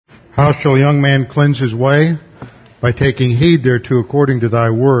How shall a young man cleanse his way? By taking heed thereto according to thy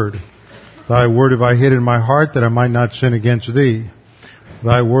word. Thy word have I hid in my heart, that I might not sin against thee.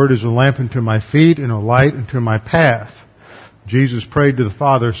 Thy word is a lamp unto my feet and a light unto my path. Jesus prayed to the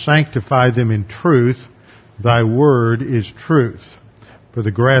Father, sanctify them in truth. Thy word is truth. For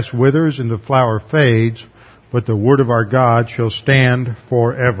the grass withers and the flower fades, but the word of our God shall stand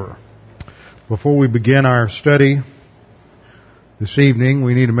forever. Before we begin our study this evening,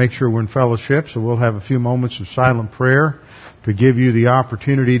 we need to make sure we're in fellowship, so we'll have a few moments of silent prayer to give you the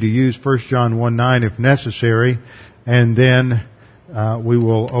opportunity to use 1 John 1:9 if necessary, and then we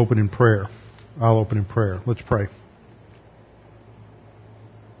will open in prayer. I'll open in prayer. Let's pray.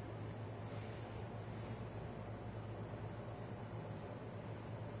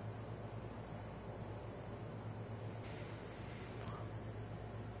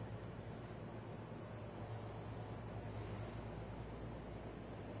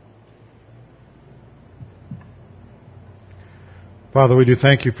 Father, we do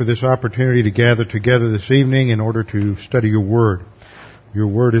thank you for this opportunity to gather together this evening in order to study your word. Your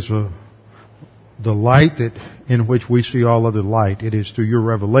word is the light in which we see all other light. It is through your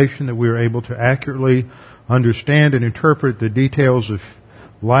revelation that we are able to accurately understand and interpret the details of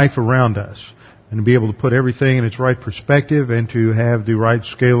life around us and to be able to put everything in its right perspective and to have the right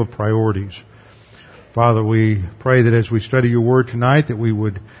scale of priorities. Father, we pray that as we study your word tonight that we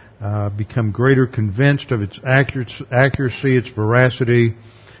would become greater convinced of its accuracy, its veracity,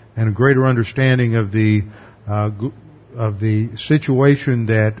 and a greater understanding of the situation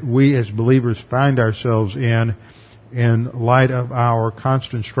that we as believers find ourselves in light of our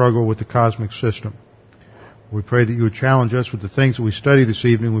constant struggle with the cosmic system. We pray that you would challenge us with the things that we study this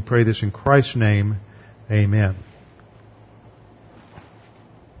evening. We pray this in Christ's name. Amen.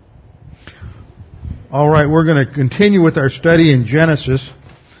 All right, we're going to continue with our study in Genesis.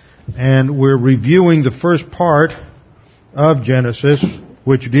 And we're reviewing the first part of Genesis,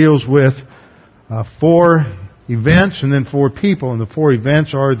 which deals with 4 events and then 4 people. And the 4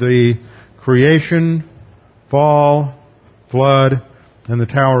 events are the creation, fall, flood, and the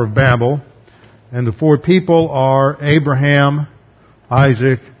Tower of Babel. And the 4 people are Abraham,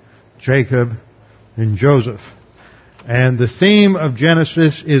 Isaac, Jacob, and Joseph. And the theme of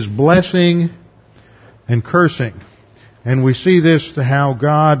Genesis is blessing and cursing. And we see this to how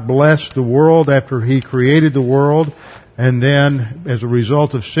God blessed the world after He created the world. And then, as a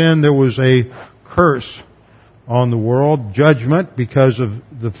result of sin, there was a curse on the world, judgment because of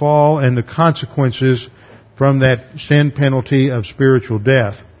the fall and the consequences from that sin penalty of spiritual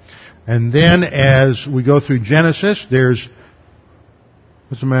death. And then, as we go through Genesis,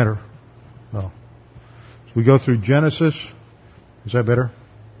 what's the matter? Oh. As we go through Genesis, is that better?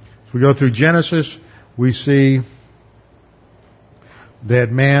 As we go through Genesis, we see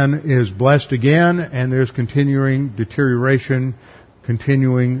that man is blessed again, and there's continuing deterioration,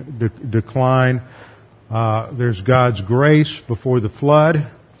 continuing decline. There's God's grace before the flood.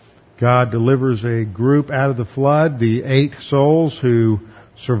 God delivers a group out of the flood, the 8 souls who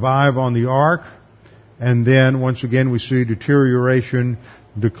survive on the ark. And then, once again, we see deterioration,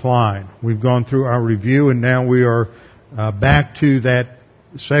 decline. We've gone through our review, and now we are back to that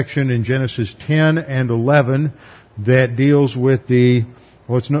section in Genesis 10 and 11 that deals with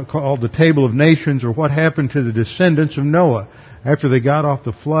what's called the Table of Nations, or what happened to the descendants of Noah after they got off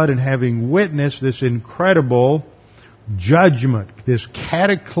the flood and having witnessed this incredible judgment, this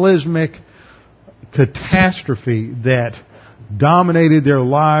cataclysmic catastrophe that dominated their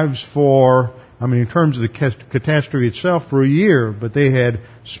lives in terms of the catastrophe itself, for a year, but they had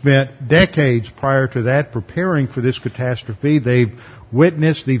spent decades prior to that preparing for this catastrophe. They've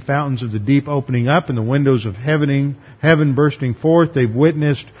witnessed the fountains of the deep opening up and the windows of heaven bursting forth. They've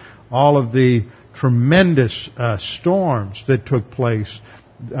witnessed all of the tremendous storms that took place.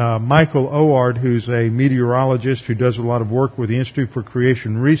 Michael Oard, who's a meteorologist who does a lot of work with the Institute for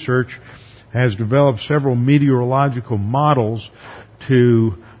Creation Research, has developed several meteorological models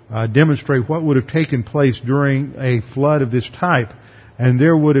to demonstrate what would have taken place during a flood of this type. And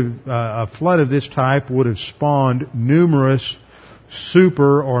a flood of this type would have spawned numerous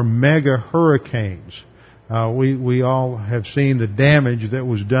super or mega hurricanes. We all have seen the damage that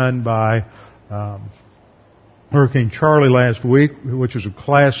was done by Hurricane Charlie last week, which was a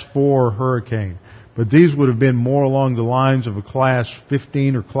Class 4 hurricane. But these would have been more along the lines of a Class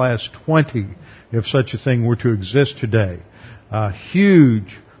 15 or Class 20 if such a thing were to exist today.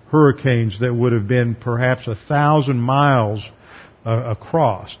 Huge hurricanes that would have been perhaps 1,000 miles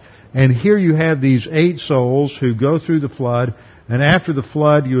across. And here you have these 8 souls who go through the flood, and after the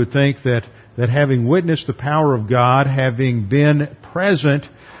flood you would think that having witnessed the power of God, having been present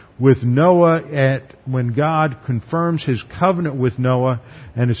with Noah when God confirms His covenant with Noah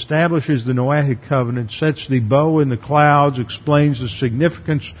and establishes the Noahic covenant, sets the bow in the clouds, explains the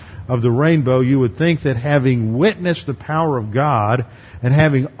significance of the rainbow, you would think that having witnessed the power of God and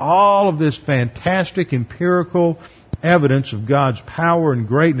having all of this fantastic empirical evidence of God's power and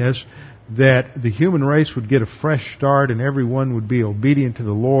greatness, that the human race would get a fresh start and everyone would be obedient to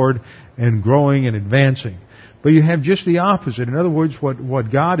the Lord and growing and advancing. But you have just the opposite. In other words,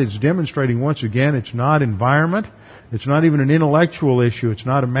 what God is demonstrating once again, it's not environment. It's not even an intellectual issue. It's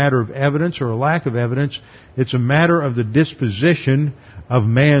not a matter of evidence or a lack of evidence. It's a matter of the disposition of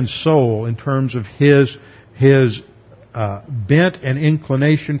man's soul in terms of his bent and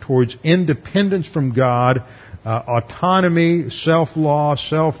inclination towards independence from God, autonomy, self-law,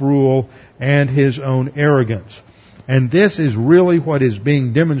 self-rule, and his own arrogance. And this is really what is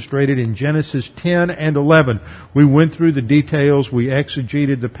being demonstrated in Genesis 10 and 11. We went through the details, we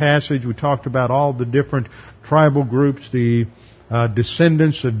exegeted the passage, we talked about all the different tribal groups, the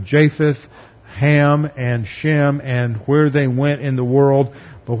descendants of Japheth, Ham, and Shem, and where they went in the world.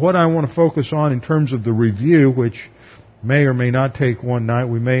 But what I want to focus on in terms of the review, which may or may not take one night,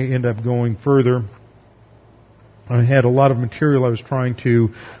 we may end up going further. I had a lot of material I was trying to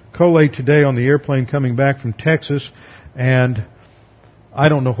collate today on the airplane coming back from Texas, and I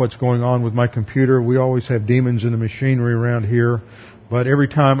don't know what's going on with my computer. We always have demons in the machinery around here, but every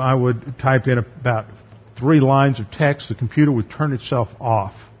time I would type in about 3 lines of text, the computer would turn itself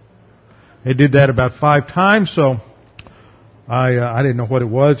off. It did that about 5 times, so I didn't know what it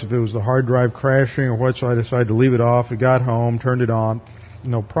was, if it was the hard drive crashing or what, so I decided to leave it off. I got home, turned it on,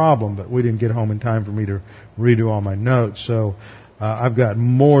 no problem, but we didn't get home in time for me to redo all my notes. So I've got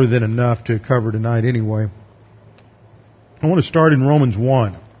more than enough to cover tonight anyway. I want to start in Romans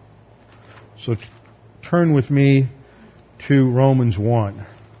 1. So turn with me to Romans 1. In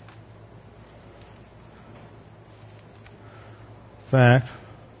fact,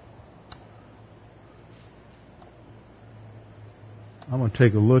 I'm going to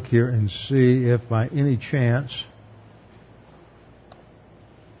take a look here and see if by any chance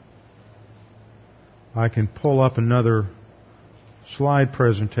I can pull up another slide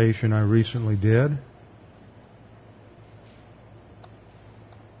presentation I recently did.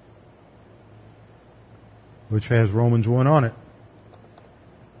 Which has Romans 1 on it.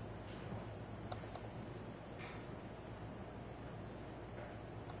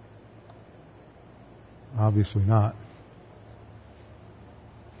 Obviously not.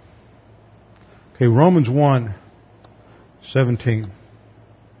 Okay, Romans 1:17.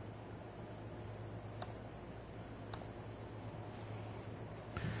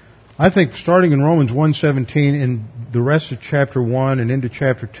 I think starting in Romans 1:17 in the rest of chapter 1 and into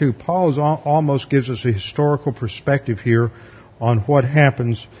chapter 2, Paul almost gives us a historical perspective here on what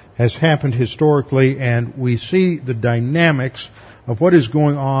has happened historically, and we see the dynamics of what is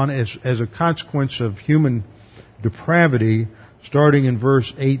going on as a consequence of human depravity starting in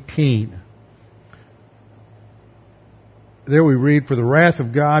verse 18. There we read, "For the wrath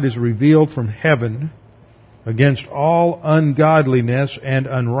of God is revealed from heaven against all ungodliness and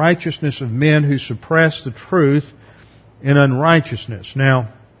unrighteousness of men who suppress the truth in unrighteousness." Now,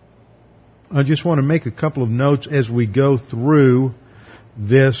 I just want to make a couple of notes as we go through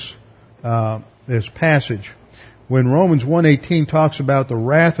this passage. When Romans 1:18 talks about the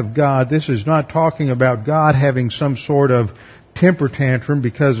wrath of God, this is not talking about God having some sort of temper tantrum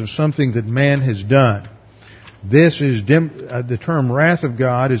because of something that man has done. This is the term wrath of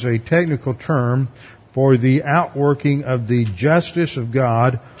God is a technical term for the outworking of the justice of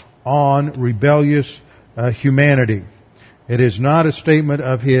God on rebellious humanity. It is not a statement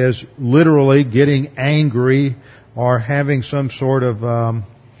of His literally getting angry or having some sort of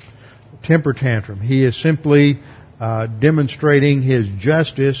temper tantrum. He is simply demonstrating His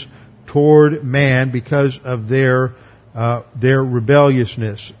justice toward man because of their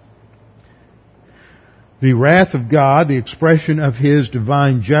rebelliousness. The wrath of God, the expression of His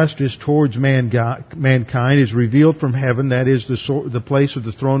divine justice towards mankind, is revealed from heaven. That is the place of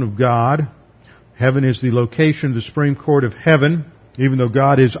the throne of God. Heaven is the location of the Supreme Court of heaven, even though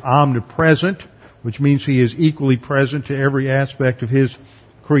God is omnipresent, which means He is equally present to every aspect of His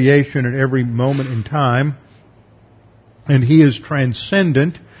creation at every moment in time. And He is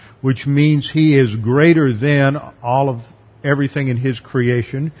transcendent, which means He is greater than all of everything in His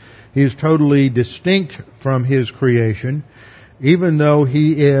creation. He is totally distinct from His creation. Even though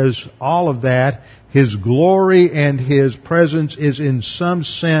He is all of that, His glory and His presence is in some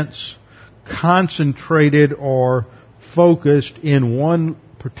sense concentrated or focused in one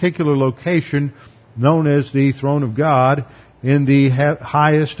particular location known as the throne of God. in the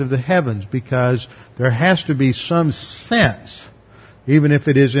highest of the heavens, because there has to be some sense, even if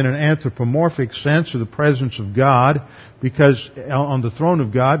it is in an anthropomorphic sense, of the presence of God, because on the throne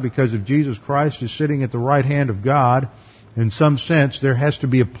of God, because if Jesus Christ is sitting at the right hand of God, in some sense there has to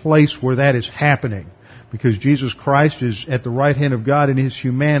be a place where that is happening, because Jesus Christ is at the right hand of God in His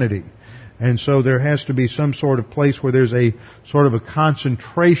humanity. And so there has to be some sort of place where there's a sort of a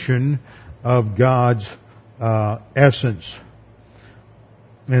concentration of God's essence.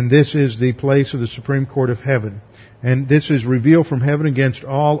 And this is the place of the Supreme Court of heaven. And this is revealed from heaven against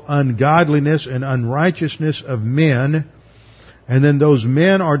all ungodliness and unrighteousness of men. And then those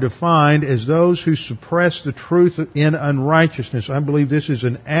men are defined as those who suppress the truth in unrighteousness. I believe this is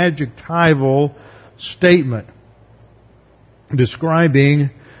an adjectival statement describing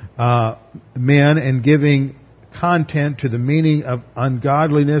men and giving content to the meaning of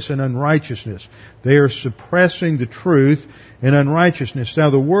ungodliness and unrighteousness. They are suppressing the truth in unrighteousness. Now,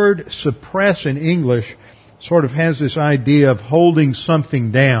 the word suppress in English sort of has this idea of holding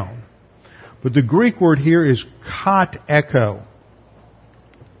something down. But the Greek word here is kateko.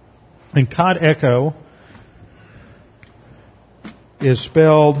 And kateko is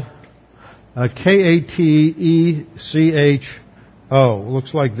spelled K-A-T-E-C-H-O.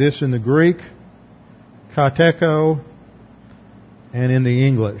 Looks like this in the Greek, kateko, and in the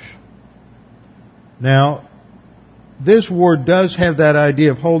English. Now, this word does have that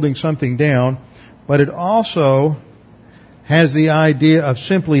idea of holding something down, but it also has the idea of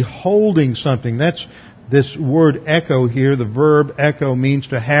simply holding something. That's this word echo here. The verb echo means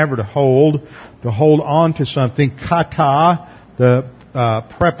to have or to hold on to something. Kata, the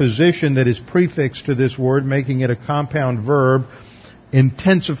preposition that is prefixed to this word, making it a compound verb,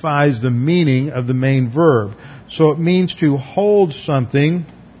 intensifies the meaning of the main verb. So it means to hold something,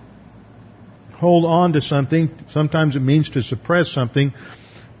 hold on to something. Sometimes it means to suppress something.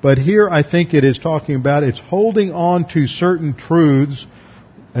 But here I think it is talking about it's holding on to certain truths,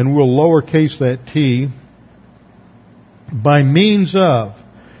 and we'll lowercase that t, by means of.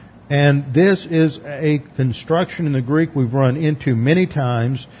 And this is a construction in the Greek we've run into many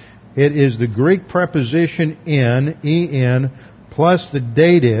times. It is the Greek preposition in, en, plus the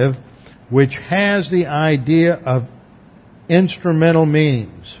dative, which has the idea of instrumental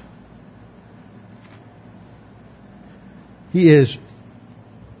meanings. He is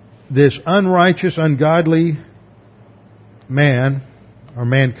this unrighteous, ungodly man, or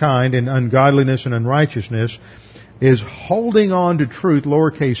mankind, in ungodliness and unrighteousness, is holding on to truth,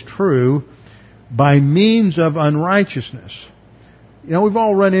 lowercase true, by means of unrighteousness. You know, we've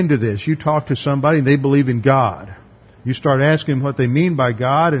all run into this. You talk to somebody and they believe in God. You start asking them what they mean by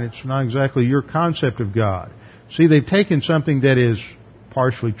God, and it's not exactly your concept of God. See, they've taken something that is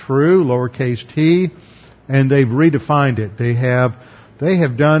partially true, lowercase t, and they've redefined it. They have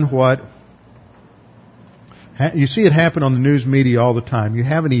done what, you see it happen on the news media all the time. You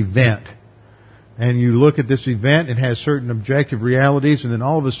have an event, and you look at this event, it has certain objective realities, and then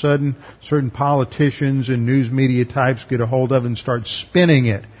all of a sudden, certain politicians and news media types get a hold of it and start spinning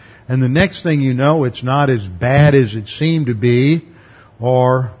it. And the next thing you know, it's not as bad as it seemed to be,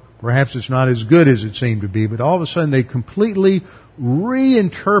 or perhaps it's not as good as it seemed to be, but all of a sudden they completely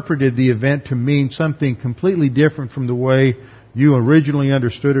reinterpreted the event to mean something completely different from the way you originally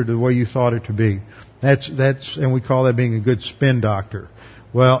understood it, or the way you thought it to be. That's, and we call that being a good spin doctor.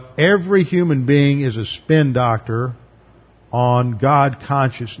 Well, every human being is a spin doctor on God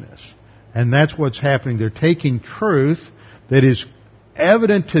consciousness. And that's what's happening. They're taking truth that is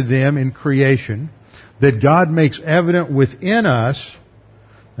evident to them in creation, that God makes evident within us.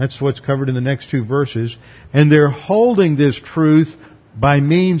 That's what's covered in the next two verses. And they're holding this truth by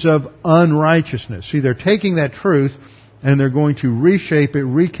means of unrighteousness. See, they're taking that truth and they're going to reshape it,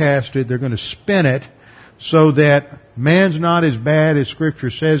 recast it, they're going to spin it so that man's not as bad as Scripture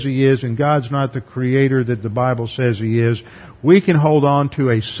says he is, and God's not the creator that the Bible says he is. We can hold on to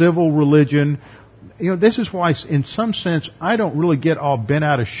a civil religion. You know, this is why, in some sense, I don't really get all bent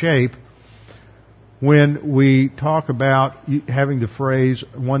out of shape when we talk about having the phrase,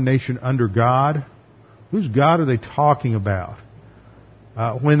 one nation under God. Whose God are they talking about?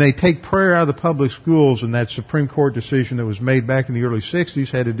 When they take prayer out of the public schools, and that Supreme Court decision that was made back in the early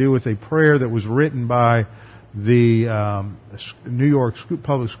 60s had to do with a prayer that was written by the New York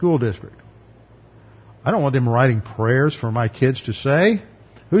Public School District. I don't want them writing prayers for my kids to say.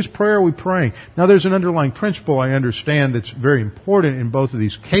 Whose prayer are we praying? Now, there's an underlying principle I understand that's very important in both of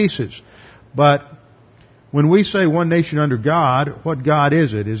these cases. But when we say one nation under God, what God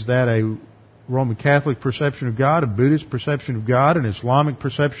is it? Is that a Roman Catholic perception of God, a Buddhist perception of God, an Islamic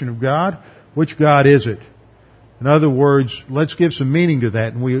perception of God? Which God is it? In other words, let's give some meaning to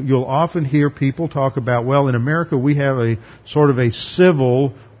that. And you'll often hear people talk about, well, in America we have a sort of a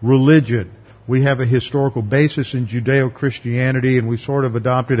civil religion. We have a historical basis in Judeo-Christianity, and we sort of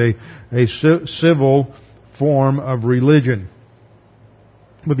adopted a civil form of religion.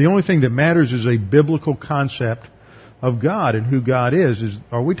 But the only thing that matters is a biblical concept of God and who God is.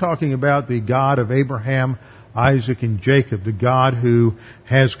 Are we talking about the God of Abraham, Isaac, and Jacob, the God who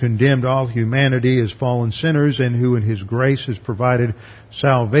has condemned all humanity as fallen sinners and who in His grace has provided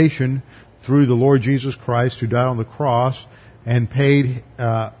salvation through the Lord Jesus Christ, who died on the cross and paid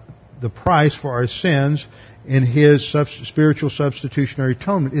the price for our sins in His spiritual substitutionary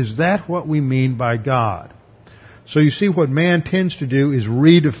atonement? Is that what we mean by God? So you see, what man tends to do is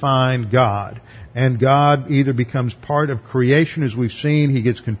redefine God. And God either becomes part of creation, as we've seen. He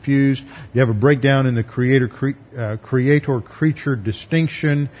gets confused. You have a breakdown in the creator-creature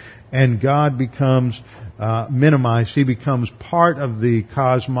distinction, and God becomes minimized. He becomes part of the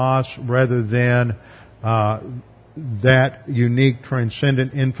cosmos rather than that unique,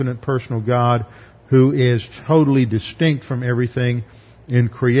 transcendent, infinite, personal God who is totally distinct from everything in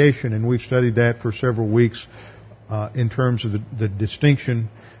creation. And we've studied that for several weeks in terms of the distinction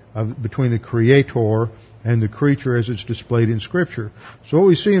between the Creator and the creature as it's displayed in Scripture. So what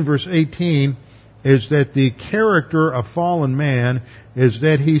we see in verse 18 is that the character of fallen man is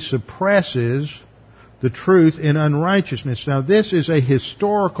that he suppresses the truth in unrighteousness. Now this is a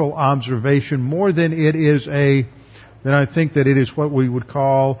historical observation more than it is then I think that it is what we would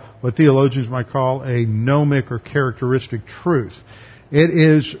call, what theologians might call, a gnomic or characteristic truth. It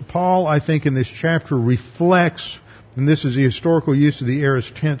is, Paul, I think, in this chapter reflects, and this is the historical use of the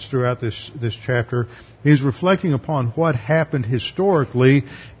aorist tense throughout this chapter, he's reflecting upon what happened historically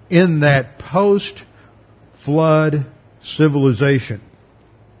in that post-flood civilization.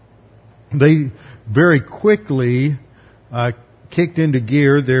 They very quickly kicked into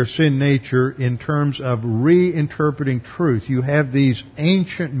gear their sin nature in terms of reinterpreting truth. You have these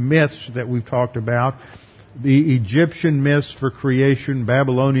ancient myths that we've talked about, the Egyptian myths for creation,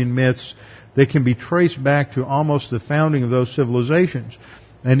 Babylonian myths, that can be traced back to almost the founding of those civilizations.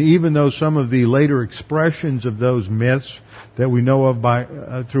 And even though some of the later expressions of those myths that we know of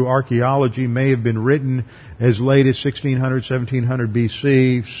through archaeology may have been written as late as 1600, 1700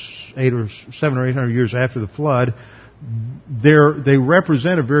 BC, 700 or 800 years after the flood, they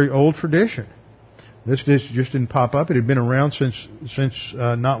represent a very old tradition. This just didn't pop up. It had been around since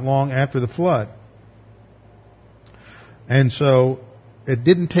not long after the flood. And so it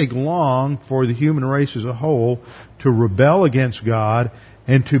didn't take long for the human race as a whole to rebel against God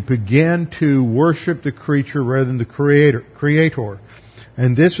and to begin to worship the creature rather than the creator.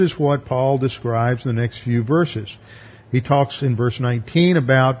 And this is what Paul describes in the next few verses. He talks in verse 19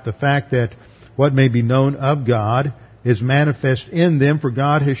 about the fact that what may be known of God is manifest in them, for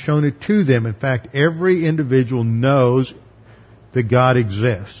God has shown it to them. In fact, every individual knows that God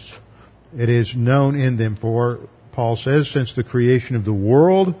exists. It is known in them, for Paul says, since the creation of the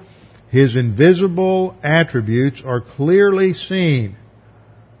world, His invisible attributes are clearly seen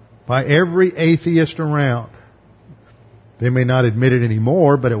by every atheist around. They may not admit it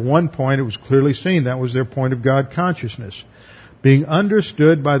anymore, but at one point it was clearly seen. That was their point of God consciousness. Being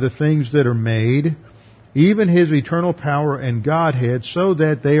understood by the things that are made, even His eternal power and Godhead, so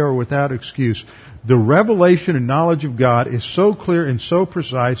that they are without excuse. The revelation and knowledge of God is so clear and so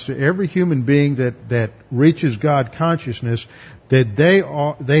precise to every human being that reaches God consciousness that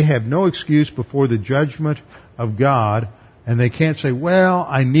they have no excuse before the judgment of God, and they can't say, well,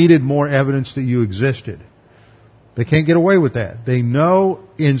 I needed more evidence that you existed. They can't get away with that. They know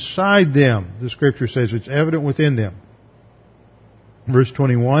inside them, the Scripture says, it's evident within them. Verse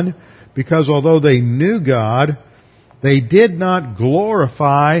 21, because although they knew God, they did not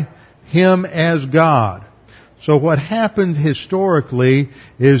glorify Him as God. So what happened historically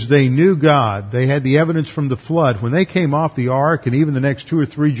is they knew God. They had the evidence from the flood. When they came off the ark, and even the next 2 or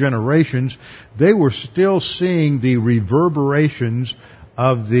 3 generations, they were still seeing the reverberations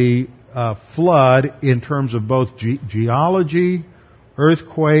of the flood in terms of both geology,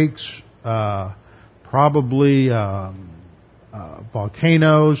 earthquakes, probably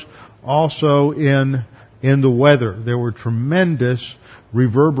volcanoes, also in the weather. There were tremendous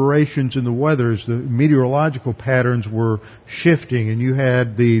reverberations in the weather as the meteorological patterns were shifting, and you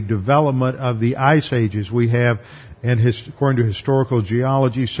had the development of the ice ages. We have, according to historical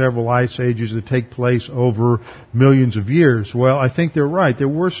geology, several ice ages that take place over millions of years. Well, I think they're right. There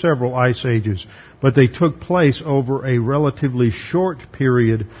were several ice ages, but they took place over a relatively short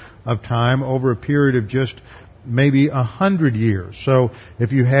period of time, over a period of just maybe 100 years. So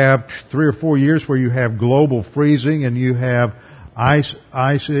if you have 3 or 4 years where you have global freezing and you have an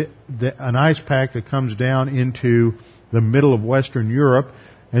ice pack that comes down into the middle of Western Europe,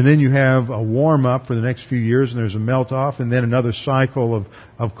 and then you have a warm up for the next few years and there's a melt off and then another cycle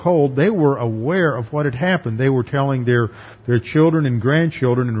of cold, they were aware of what had happened. They were telling their children and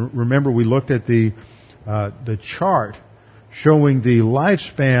grandchildren, and remember we looked at the chart showing the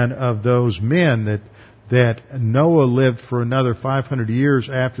lifespan of those men that Noah lived for another 500 years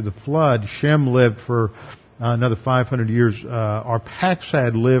after the flood. Shem lived for another 500 years.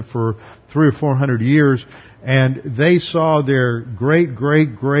 Arphaxad lived for 300 or 400 years. And they saw their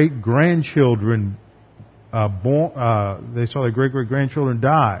great-great-great-grandchildren they saw their great-great-grandchildren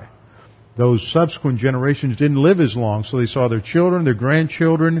die. Those subsequent generations didn't live as long, so they saw their children, their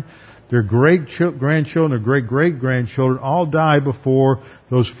grandchildren, their great-grandchildren, their great-great-grandchildren all die before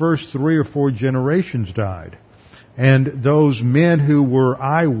those first 3 or 4 generations died. And those men who were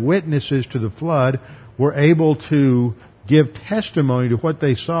eyewitnesses to the flood were able to give testimony to what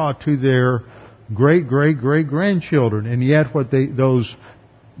they saw to their great-great-great-grandchildren. And yet what those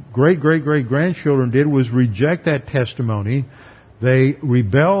great-great-great-grandchildren did was reject that testimony. They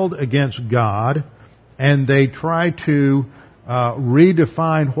rebelled against God, and they tried to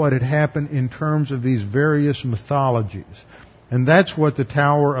redefine what had happened in terms of these various mythologies. And that's what the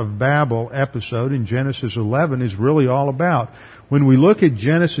Tower of Babel episode in Genesis 11 is really all about. When we look at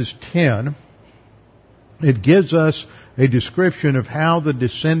Genesis 10, it gives us a description of how the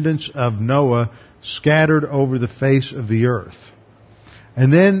descendants of Noah scattered over the face of the earth.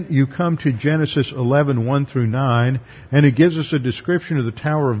 And then you come to Genesis 11, 1 through 9, and it gives us a description of the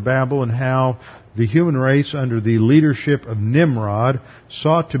Tower of Babel and how the human race under the leadership of Nimrod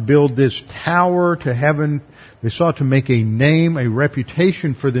sought to build this tower to heaven. They sought to make a name, a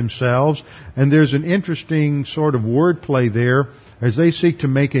reputation for themselves. And there's an interesting sort of wordplay there. As they seek to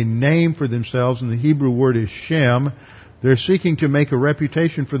make a name for themselves, and the Hebrew word is Shem, they're seeking to make a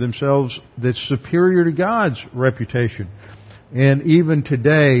reputation for themselves that's superior to God's reputation. And even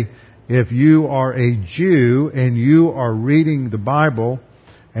today, if you are a Jew and you are reading the Bible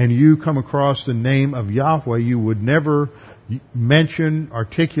and you come across the name of Yahweh, you would never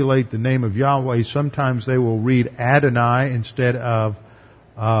articulate the name of Yahweh. Sometimes they will read Adonai instead of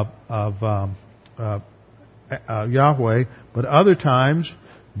Yahweh, but other times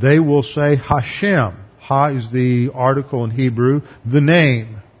they will say Hashem. Ha is the article in Hebrew, the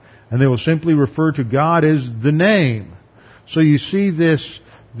name. And they will simply refer to God as the name. So you see this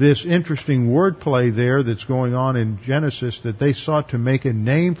interesting wordplay there that's going on in Genesis, that they sought to make a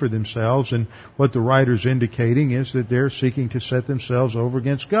name for themselves, and what the writer's indicating is that they're seeking to set themselves over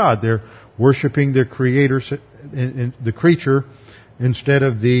against God. They're worshiping their creator, the creature, instead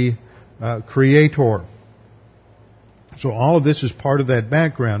of the creator. So all of this is part of that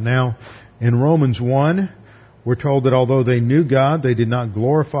background. Now, in Romans 1, we're told that although they knew God, they did not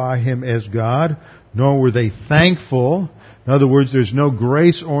glorify Him as God, nor were they thankful. In other words, there's no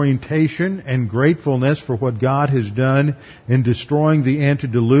grace orientation and gratefulness for what God has done in destroying the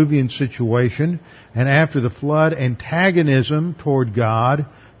antediluvian situation. And after the flood, antagonism toward God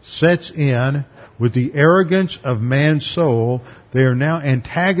sets in with the arrogance of man's soul. They are now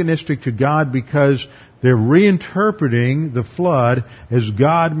antagonistic to God because they're reinterpreting the flood as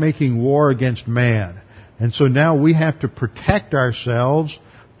God making war against man. And so now we have to protect ourselves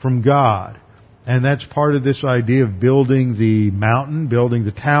from God. And that's part of this idea of building the mountain, building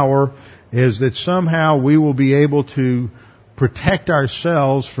the tower, is that somehow we will be able to protect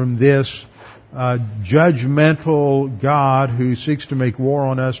ourselves from this judgmental God who seeks to make war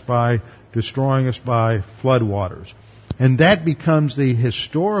on us by destroying us by floodwaters. And that becomes the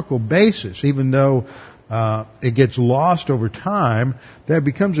historical basis, even though it gets lost over time. That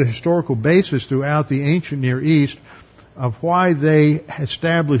becomes a historical basis throughout the ancient Near East of why they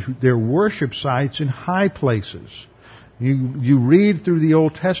established their worship sites in high places. You read through the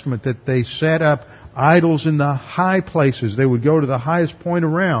Old Testament that they set up idols in the high places. They would go to the highest point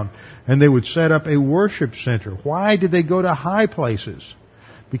around, and they would set up a worship center. Why did they go to high places?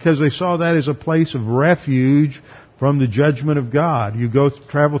 Because they saw that as a place of refuge from the judgment of God. You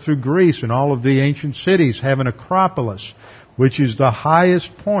travel through Greece, and all of the ancient cities have an Acropolis, which is the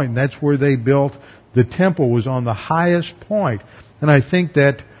highest point. That's where they built the temple, was on the highest point. And I think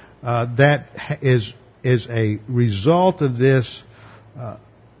that that is a result of this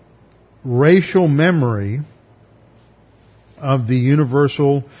racial memory of the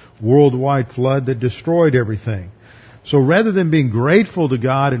universal worldwide flood that destroyed everything. So rather than being grateful to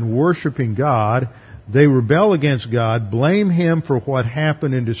God and worshiping God, They rebel against God, blame Him for what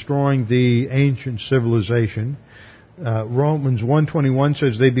happened in destroying the ancient civilization. Romans 1:21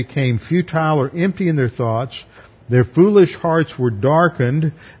 says they became futile or empty in their thoughts. Their foolish hearts were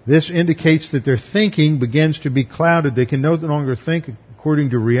darkened. This indicates that their thinking begins to be clouded. They can no longer think according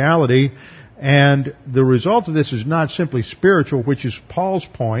to reality. And the result of this is not simply spiritual, which is Paul's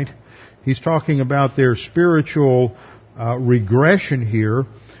point. He's talking about their spiritual regression here.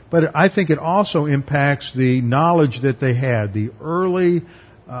 But I think it also impacts the knowledge that they had. The early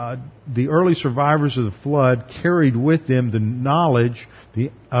survivors of the flood carried with them the knowledge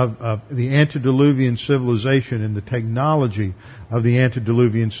of the antediluvian civilization and the technology of the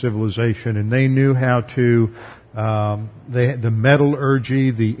antediluvian civilization, and they knew how to the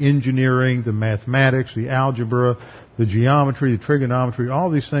metallurgy, the engineering, the mathematics, the algebra, the geometry, the trigonometry, all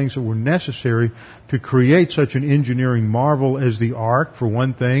these things that were necessary to create such an engineering marvel as the Ark, for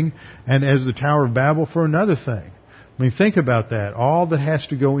one thing, and as the Tower of Babel, for another thing. I mean, think about that. All that has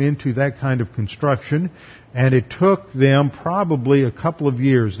to go into that kind of construction, and it took them probably a couple of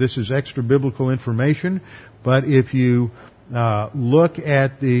years. This is extra biblical information, but if you look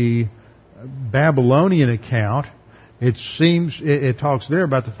at the Babylonian account, it talks there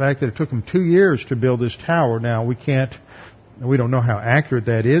about the fact that it took them 2 years to build this tower. Now, we don't know how accurate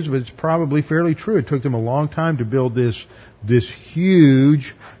that is, but it's probably fairly true. It took them a long time to build this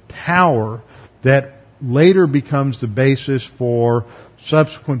huge tower that later becomes the basis for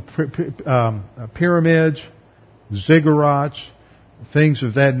subsequent pyramids, ziggurats, things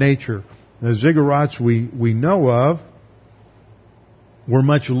of that nature. The ziggurats we know of were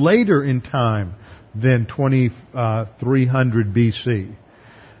much later in time than 2300 BC.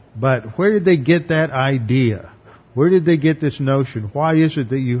 But where did they get that idea? Where did they get this notion? Why is it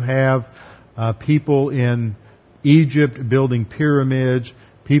that you have people in Egypt building pyramids,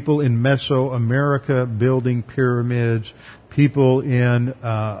 people in Mesoamerica building pyramids, people in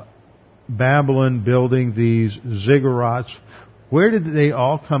Babylon building these ziggurats? Where did they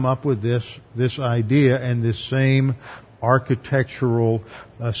all come up with this idea and this same architectural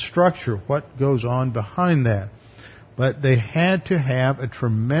structure? What goes on behind that? But they had to have a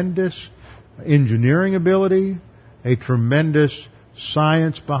tremendous engineering ability, a tremendous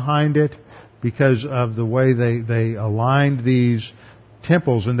science behind it, because of the way they aligned these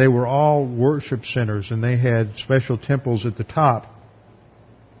temples, and they were all worship centers, and they had special temples at the top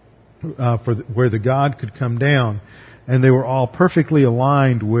where the god could come down, and they were all perfectly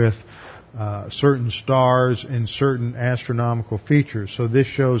aligned with certain stars and certain astronomical features. So this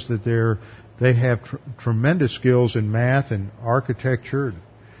shows that they have tremendous skills in math and architecture and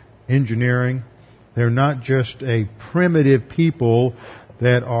engineering. They're not just a primitive people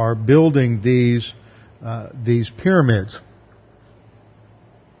that are building these pyramids.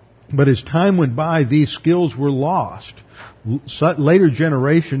 But as time went by, these skills were lost. Later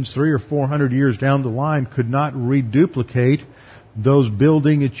generations, 300 or 400 years down the line, could not reduplicate those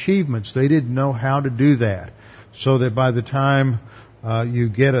building achievements. They didn't know how to do that. So that by the time you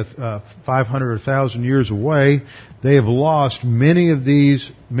get 500 or 1,000 years away, they have lost many of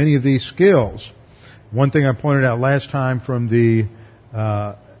these skills. One thing I pointed out last time from the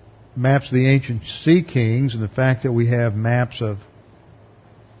maps of the ancient sea kings, and the fact that we have maps of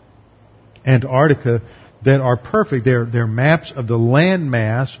Antarctica that are perfect. They're maps of the land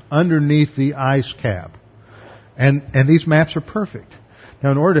mass underneath the ice cap. And these maps are perfect.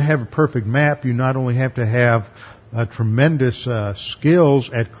 Now, in order to have a perfect map, you not only have to have tremendous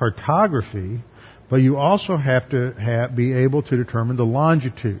skills at cartography, but you also have to be able to determine the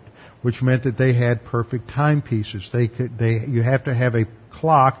longitude, which meant that they had perfect timepieces. You have to have a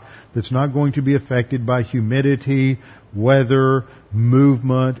clock that's not going to be affected by humidity, weather,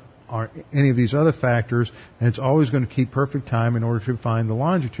 movement, or any of these other factors, and it's always going to keep perfect time in order to find the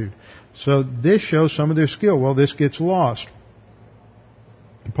longitude. So this shows some of their skill. Well, this gets lost.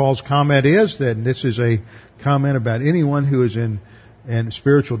 Paul's comment is that, and this is a comment about anyone who is in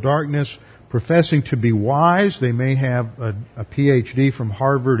spiritual darkness, professing to be wise. They may have a PhD from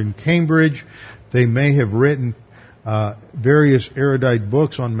Harvard and Cambridge. They may have written various erudite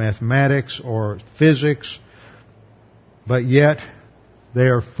books on mathematics or physics, but yet they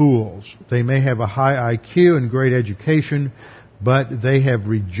are fools. They may have a high IQ and great education, but they have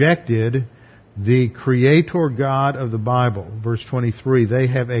rejected the Creator God of the Bible. Verse 23, they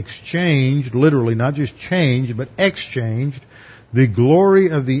have exchanged, literally not just changed, but exchanged the glory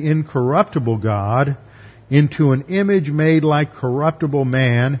of the incorruptible God into an image made like corruptible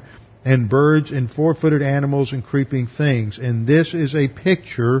man and birds and four-footed animals and creeping things. And this is a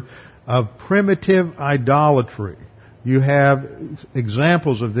picture of primitive idolatry. you have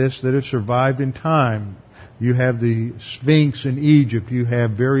examples of this that have survived in time. You have the Sphinx in Egypt. You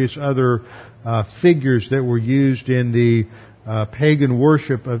have various other figures that were used in the pagan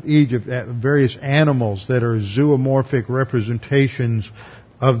worship of Egypt, various animals that are zoomorphic representations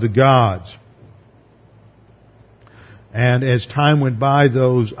of the gods. And as time went by,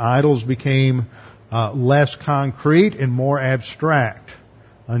 those idols became less concrete and more abstract,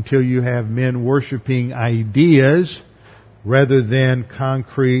 until you have men worshiping ideas rather than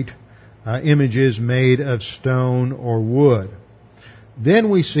concrete images made of stone or wood. Then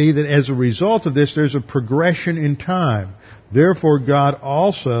we see that as a result of this, there's a progression in time. Therefore, God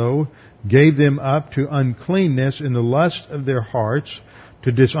also gave them up to uncleanness in the lust of their hearts,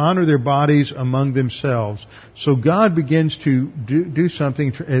 to dishonor their bodies among themselves. So God begins to do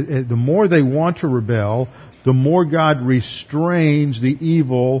something. The more they want to rebel, the more God restrains the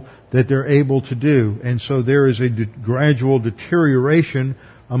evil that they're able to do. And so there is a gradual deterioration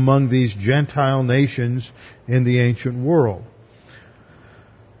among these Gentile nations in the ancient world.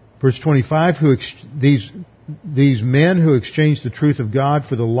 Verse 25, these men who exchanged the truth of God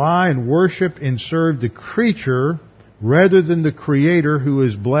for the lie and worship and served the creature rather than the Creator, who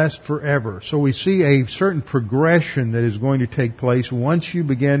is blessed forever. So we see a certain progression that is going to take place once you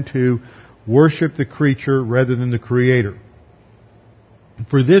begin to worship the creature rather than the Creator.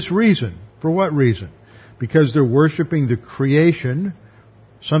 For this reason. For what reason? Because they're worshiping the creation,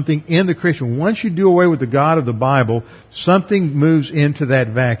 something in the creation. Once you do away with the God of the Bible, something moves into that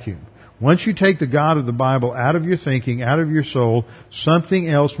vacuum. Once you take the God of the Bible out of your thinking, out of your soul, something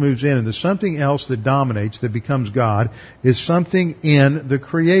else moves in. And the something else that dominates, that becomes God, is something in the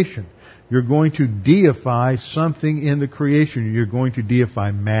creation. You're going to deify something in the creation. You're going to deify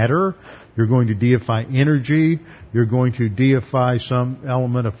matter. You're going to deify energy. You're going to deify some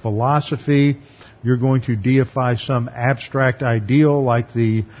element of philosophy. You're going to deify some abstract ideal like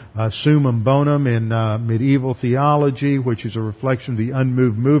the summum bonum in medieval theology, which is a reflection of the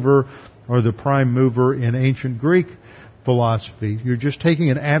unmoved mover, or the prime mover in ancient Greek philosophy. You're just taking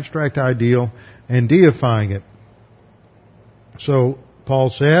an abstract ideal and deifying it. So Paul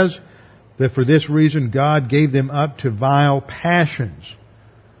says that for this reason God gave them up to vile passions.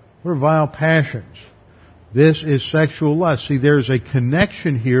 What are vile passions? This is sexual lust. See, there's a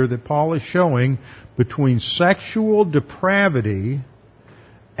connection here that Paul is showing between sexual depravity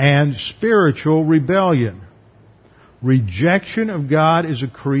and spiritual rebellion. Rejection of God as a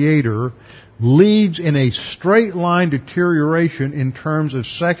creator leads in a straight line deterioration in terms of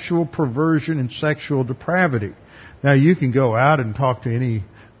sexual perversion and sexual depravity. Now, you can go out and talk to any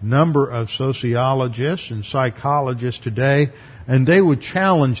number of sociologists and psychologists today, and they would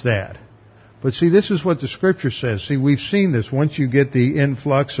challenge that. But see, this is what the Scripture says. See, we've seen this. Once you get the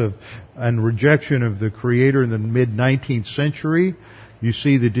influx of and rejection of the Creator in the mid-19th century, you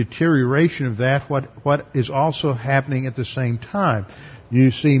see the deterioration of that. What is also happening at the same time? You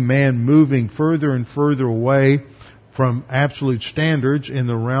see man moving further and further away from absolute standards in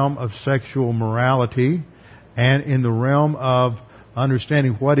the realm of sexual morality and in the realm of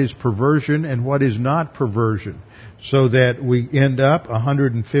understanding what is perversion and what is not perversion. So that we end up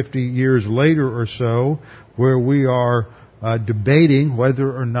 150 years later or so where we are debating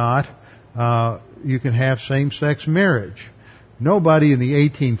whether or not you can have same-sex marriage. Nobody in the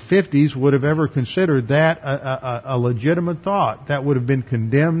 1850s would have ever considered that a legitimate thought. That would have been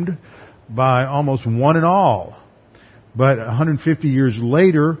condemned by almost one and all. But 150 years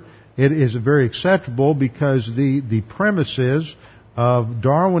later, it is very acceptable because the premises of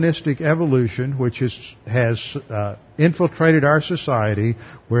Darwinistic evolution, which has infiltrated our society,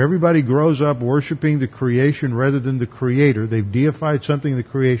 where everybody grows up worshiping the creation rather than the Creator. They've deified something in the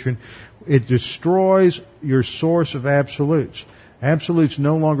creation. It destroys your source of absolutes. Absolutes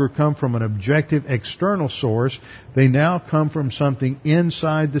no longer come from an objective external source. They now come from something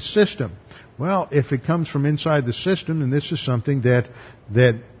inside the system. Well, if it comes from inside the system, then this is something that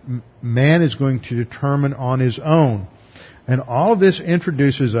man is going to determine on his own. And all of this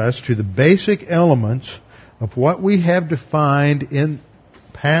introduces us to the basic elements of what we have defined in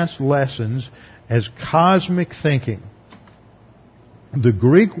past lessons as cosmic thinking. The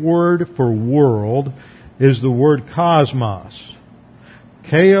Greek word for world is the word cosmos.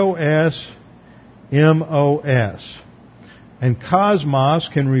 K-O-S-M-O-S. And cosmos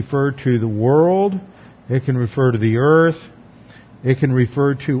can refer to the world, it can refer to the earth, it can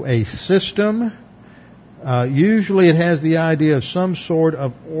refer to a system. Usually it has the idea of some sort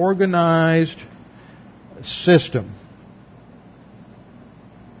of organized system.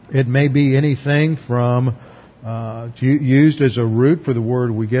 It may be anything from used as a root for the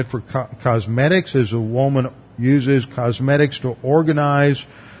word we get for cosmetics, as a woman uses cosmetics to organize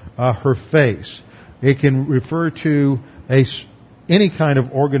her face. It can refer to any kind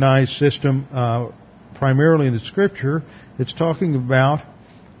of organized system. Primarily in the Scripture, it's talking about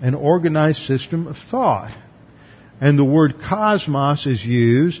an organized system of thought. And the word cosmos is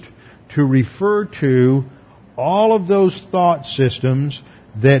used to refer to all of those thought systems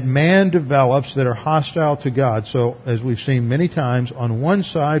that man develops that are hostile to God. So, as we've seen many times, on one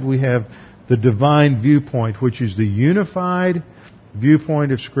side we have the divine viewpoint, which is the unified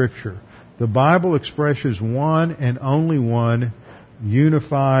viewpoint of Scripture. The Bible expresses one and only one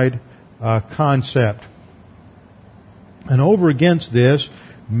unified concept. And over against this,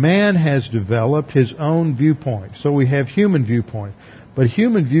 man has developed his own viewpoint. So we have human viewpoint. But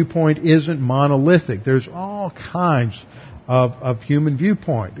human viewpoint isn't monolithic. There's all kinds of human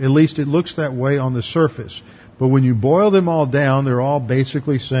viewpoint. At least it looks that way on the surface. But when you boil them all down, they're all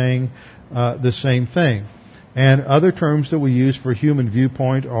basically saying the same thing. And other terms that we use for human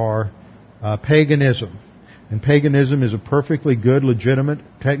viewpoint are paganism. And paganism is a perfectly good, legitimate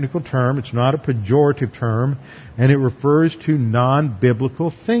technical term. It's not a pejorative term, and it refers to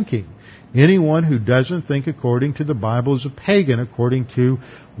non-biblical thinking. Anyone who doesn't think according to the Bible is a pagan, according to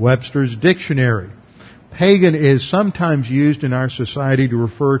Webster's dictionary. Pagan is sometimes used in our society to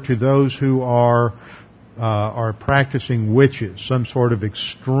refer to those who are practicing witches, some sort of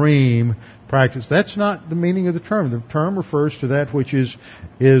extreme practice. That's not the meaning of the term. The term refers to that which is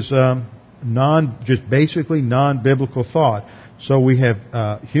just basically non-biblical thought. So we have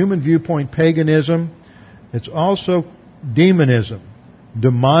human viewpoint paganism. It's also demonism,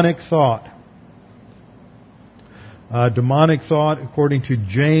 demonic thought. Demonic thought, according to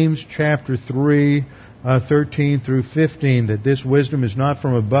James chapter 3, 13 through 15, that this wisdom is not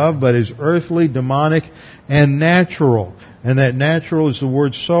from above, but is earthly, demonic, and natural. And that natural is the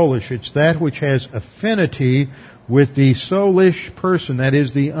word soulish. It's that which has affinity with the soulish person, that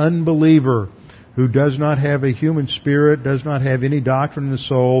is the unbeliever, who does not have a human spirit, does not have any doctrine in the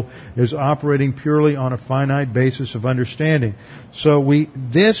soul, is operating purely on a finite basis of understanding. So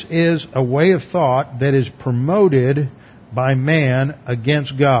this is a way of thought that is promoted by man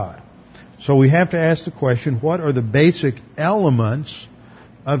against God. So we have to ask the question, what are the basic elements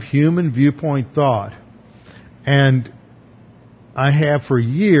of human viewpoint thought? And I have for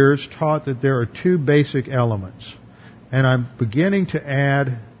years taught that there are two basic elements. And I'm beginning to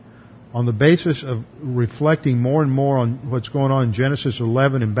add, on the basis of reflecting more and more on what's going on in Genesis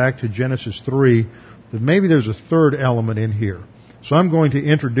 11 and back to Genesis 3, that maybe there's a third element in here. So I'm going to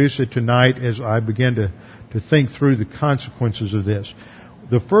introduce it tonight as I begin to think through the consequences of this.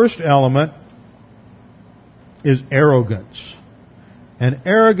 The first element is arrogance. And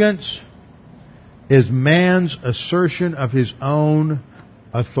arrogance is man's assertion of his own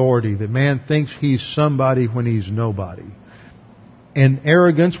authority, that man thinks he's somebody when he's nobody. In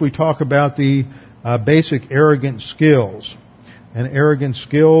arrogance, we talk about the basic arrogant skills. And arrogant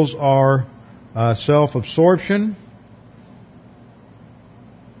skills are self-absorption,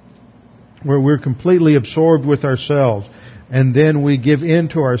 where we're completely absorbed with ourselves. And then we give in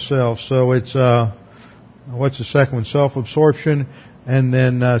to ourselves. So it's, what's the second one? Self-absorption, and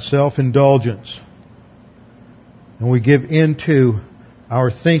then self-indulgence. And we give into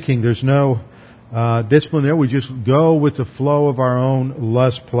our thinking. There's no discipline there. We just go with the flow of our own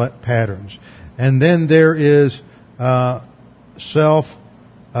lust patterns. And then there is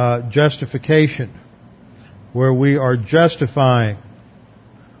self-justification, where we are justifying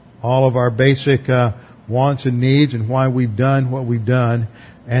all of our basic wants and needs and why we've done what we've done.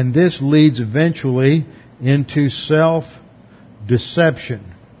 And this leads eventually into self-deception.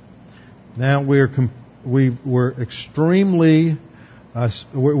 Now we're extremely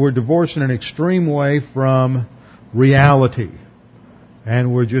we're divorced in an extreme way from reality.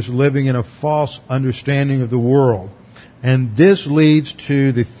 And we're just living in a false understanding of the world. And this leads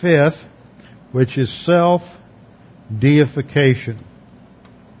to the fifth, which is self-deification.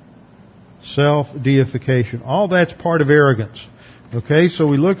 Self-deification. All that's part of arrogance. Okay, so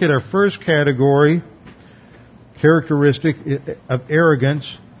we look at our first category, characteristic of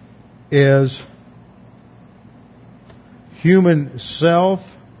arrogance is human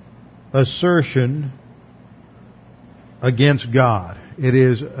self-assertion against God. It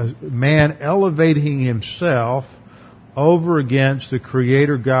is a man elevating himself over against the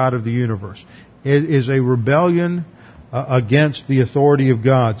Creator God of the universe. It is a rebellion against the authority of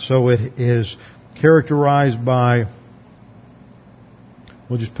God. So it is characterized by,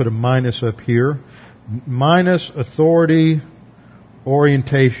 we'll just put a minus up here, minus authority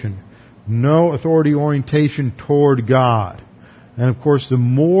orientation. No authority orientation toward God. And of course, the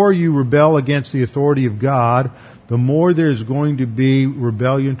more you rebel against the authority of God, the more there's going to be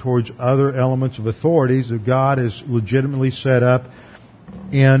rebellion towards other elements of authorities that God has legitimately set up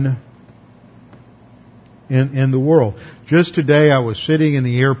in the world. Just today I was sitting in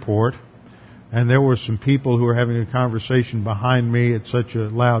the airport, and there were some people who were having a conversation behind me at such a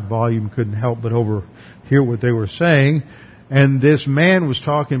loud volume, couldn't help but overhear what they were saying. And this man was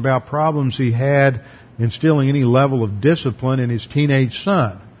talking about problems he had instilling any level of discipline in his teenage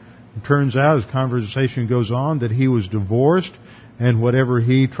son. It turns out, as conversation goes on, that he was divorced, and whatever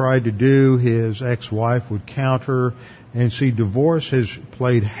he tried to do, his ex-wife would counter. And see, divorce has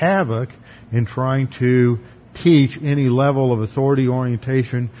played havoc in trying to teach any level of authority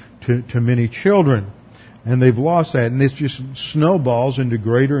orientation to many children. And they've lost that, and this just snowballs into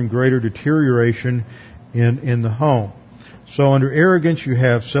greater and greater deterioration in the home. So under arrogance you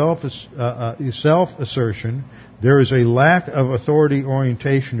have self-assertion. There is a lack of authority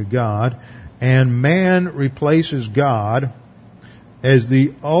orientation to God, and man replaces God as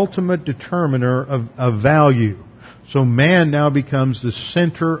the ultimate determiner of value. So man now becomes the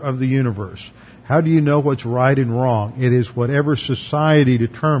center of the universe. How do you know what's right and wrong? It is whatever society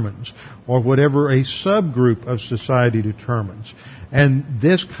determines, or whatever a subgroup of society determines. And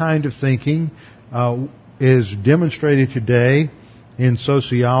this kind of thinking is demonstrated today in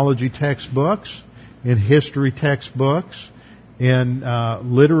sociology textbooks, in history textbooks, in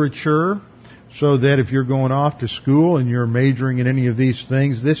literature, so that if you're going off to school and you're majoring in any of these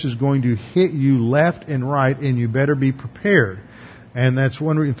things, this is going to hit you left and right, and you better be prepared. And that's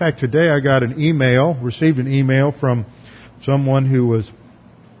one. In fact, today I got received an email from someone who was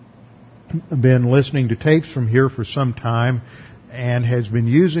been listening to tapes from here for some time and has been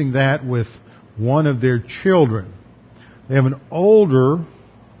using that with one of their children. They have an older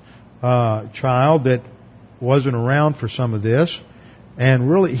child that wasn't around for some of this, and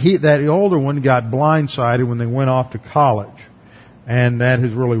really that older one got blindsided when they went off to college, and that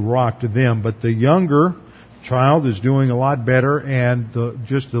has really rocked them. But the younger child is doing a lot better, and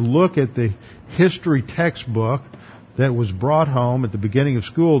just the look at the history textbook that was brought home at the beginning of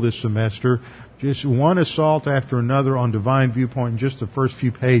school this semester, just one assault after another on divine viewpoint in just the first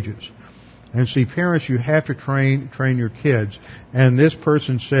few pages. And see, parents, you have to train your kids. And this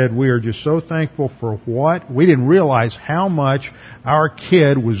person said, we are just so thankful for what? We didn't realize how much our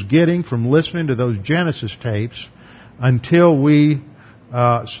kid was getting from listening to those Genesis tapes until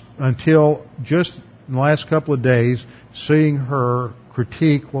just in the last couple of days, seeing her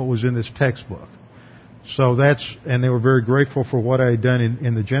critique what was in this textbook. So and they were very grateful for what I had done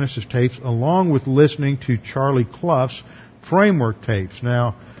in the Genesis tapes, along with listening to Charlie Clough's framework tapes.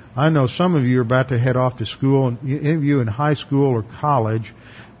 Now, I know some of you are about to head off to school, and any of you in high school or college,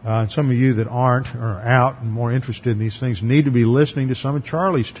 and some of you that aren't or are out and more interested in these things need to be listening to some of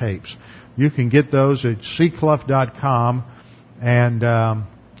Charlie's tapes. You can get those at cclough.com, and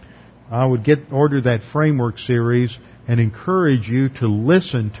I would order that framework series and encourage you to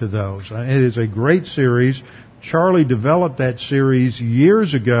listen to those. It is a great series. Charlie developed that series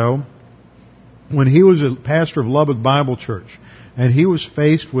years ago when he was a pastor of Lubbock Bible Church. And he was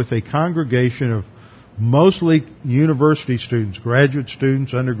faced with a congregation of mostly university students, graduate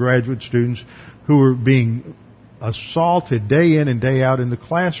students, undergraduate students, who were being assaulted day in and day out in the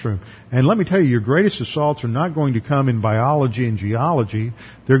classroom. And let me tell you, your greatest assaults are not going to come in biology and geology.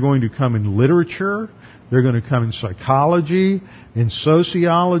 They're going to come in literature. They're going to come in psychology, in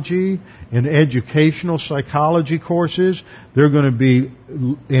sociology, in educational psychology courses. They're going to be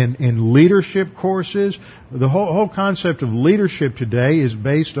in leadership courses. The whole concept of leadership today is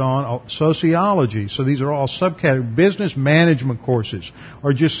based on sociology. So these are all subcategories. Business management courses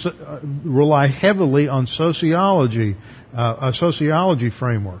are just rely heavily on sociology, a sociology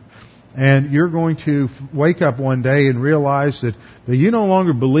framework. And you're going to wake up one day and realize that you no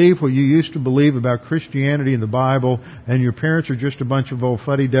longer believe what you used to believe about Christianity and the Bible, and your parents are just a bunch of old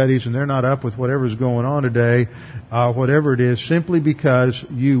fuddy-duddies and they're not up with whatever's going on today, whatever it is, simply because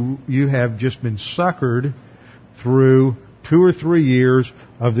you have just been suckered through 2 or 3 years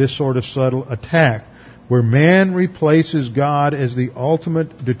of this sort of subtle attack, where man replaces God as the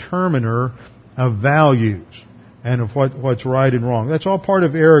ultimate determiner of values and of what's right and wrong. That's all part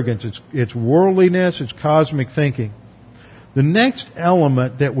of arrogance. It's worldliness, it's cosmic thinking. The next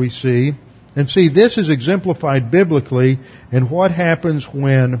element that we see, and see, this is exemplified biblically in what happens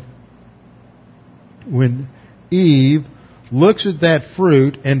when Eve looks at that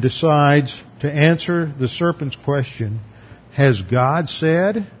fruit and decides to answer the serpent's question, has God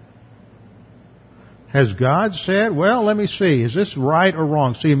said? Has God said? Well, let me see. Is this right or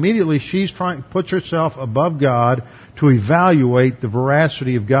wrong? See, immediately she's puts herself above God to evaluate the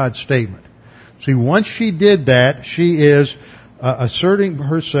veracity of God's statement. See, once she did that, she is asserting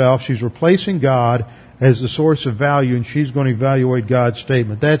herself. She's replacing God as the source of value, and she's going to evaluate God's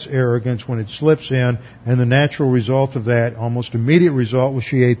statement. That's arrogance when it slips in, and the natural result of that, almost immediate result, was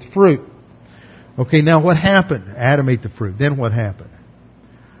she ate the fruit. Okay, now what happened? Adam ate the fruit. Then what happened?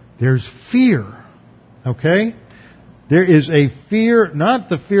 There's fear. Okay? There is a fear, not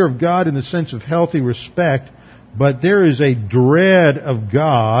the fear of God in the sense of healthy respect, but there is a dread of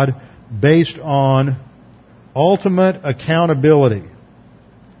God based on ultimate accountability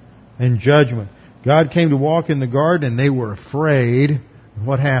and judgment. God came to walk in the garden and they were afraid.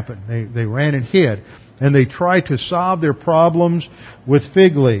 What happened? They ran and hid. And they tried to solve their problems with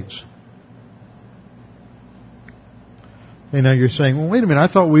fig leaves. And now you're saying, well, wait a minute,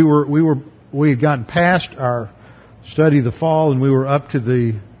 I thought we had gotten past our study of the fall and we were up to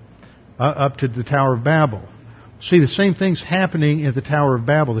the Tower of Babel. See, the same thing's happening at the Tower of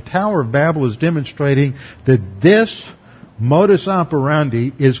Babel. The Tower of Babel is demonstrating that this modus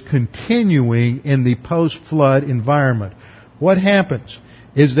operandi is continuing in the post-flood environment. What happens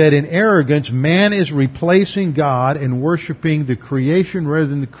is that in arrogance, man is replacing God and worshiping the creation rather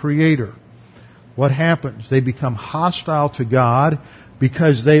than the Creator. What happens? They become hostile to God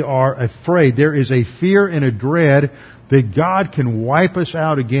because they are afraid. There is a fear and a dread that God can wipe us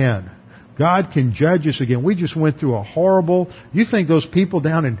out again. God can judge us again. We just went through a horrible... You think those people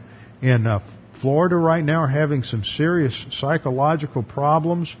down in Florida right now are having some serious psychological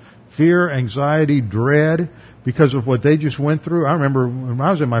problems? Fear, anxiety, dread because of what they just went through. I remember when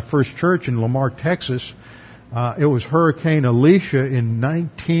I was in my first church in Lamar, Texas, it was Hurricane Alicia in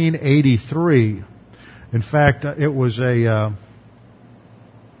 1983. In fact, it was on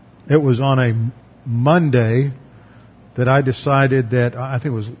a Monday that I decided that, I think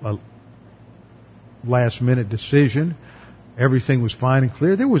it was a last minute decision. Everything was fine and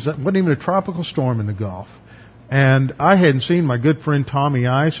clear. There wasn't even a tropical storm in the Gulf. And I hadn't seen my good friend Tommy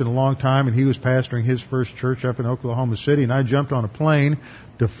Ice in a long time, and he was pastoring his first church up in Oklahoma City, and I jumped on a plane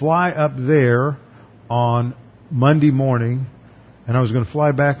to fly up there on Monday morning, and I was going to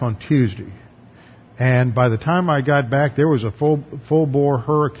fly back on Tuesday. And by the time I got back, there was a full-bore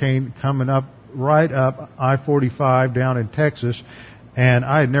hurricane coming up, right up I-45 down in Texas, and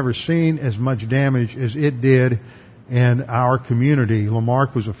I had never seen as much damage as it did in our community.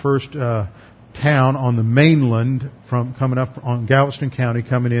 Lamarck was the first town on the mainland from coming up on Galveston County,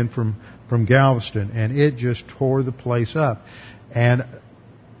 coming in from Galveston, and it just tore the place up. And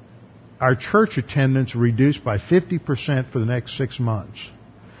our church attendance reduced by 50% for the next 6 months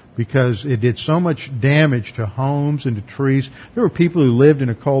because it did so much damage to homes and to trees. There were people who lived in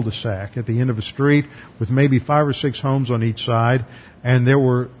a cul-de-sac at the end of a street with maybe 5 or 6 homes on each side, and there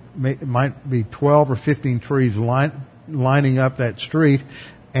were might be 12 or 15 trees lining up that street,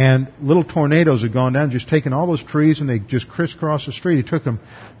 and little tornadoes had gone down, just taken all those trees, and they just crisscrossed the street. It took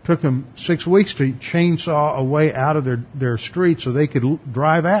them 6 weeks to chainsaw a way out of their street so they could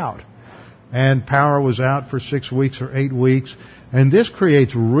drive out. And power was out for 6 weeks or 8 weeks. And this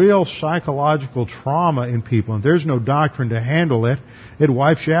creates real psychological trauma in people. And there's no doctrine to handle it. It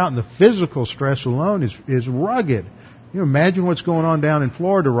wipes you out. And the physical stress alone is rugged. You imagine what's going on down in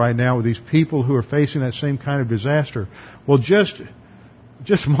Florida right now with these people who are facing that same kind of disaster. Well, just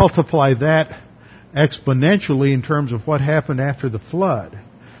multiply that exponentially in terms of what happened after the flood.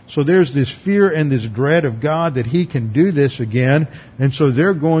 So there's this fear and this dread of God that He can do this again. And so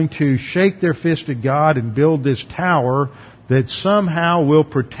they're going to shake their fist at God and build this tower that somehow will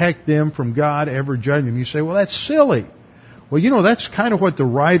protect them from God ever judging them. You say, well, that's silly. Well, that's kind of what the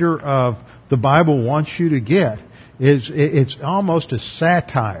writer of the Bible wants you to get. It's almost a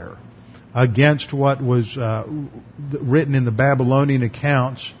satire against what was written in the Babylonian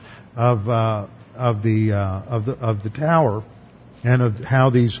accounts of the tower, and of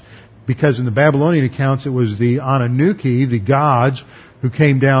how because in the Babylonian accounts it was the Anunnaki, the gods, who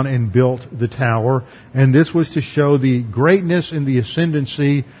came down and built the tower, and this was to show the greatness and the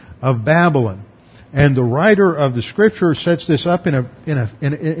ascendancy of Babylon. And the writer of the Scripture sets this up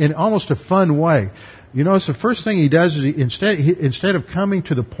in almost a fun way. It's the first thing he does is instead of coming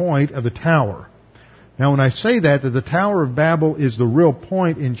to the point of the tower. Now, when I say that the Tower of Babel is the real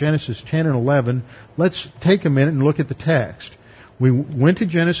point in Genesis 10 and 11, let's take a minute and look at the text. We went to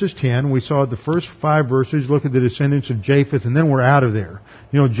Genesis 10, we saw the first 5 verses, look at the descendants of Japheth, and then we're out of there.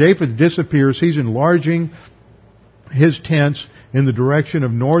 Japheth disappears, he's enlarging his tents in the direction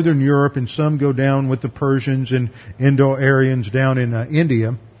of northern Europe, and some go down with the Persians and Indo-Aryans down in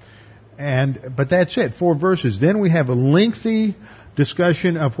India. But that's it, 4 verses. Then we have a lengthy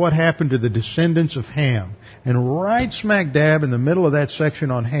discussion of what happened to the descendants of Ham. And right smack dab in the middle of that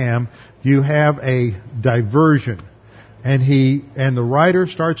section on Ham, you have a diversion. And the writer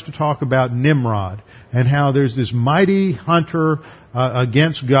starts to talk about Nimrod and how there's this mighty hunter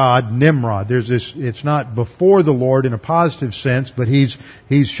against God, Nimrod. It's not before the Lord in a positive sense, but he's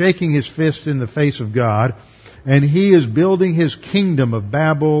shaking his fist in the face of God. And he is building his kingdom of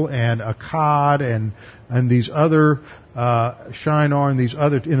Babel and Akkad and these other Shinar and these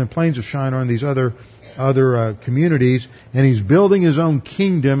other in the plains of Shinar and these other communities, and he's building his own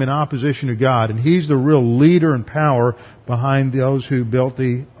kingdom in opposition to God, and he's the real leader and power behind those who built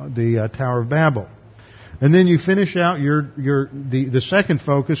the Tower of Babel. And then you finish out the second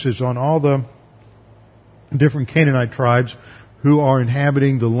focus is on all the different Canaanite tribes who are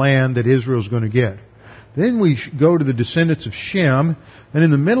inhabiting the land that Israel's going to get. Then we go to the descendants of Shem, and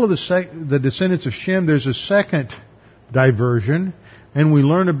in the middle of the descendants of Shem, there's a second diversion, and we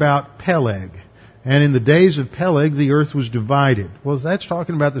learn about Peleg. And in the days of Peleg, the earth was divided. Well, that's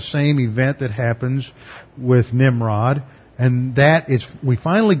talking about the same event that happens with Nimrod, and we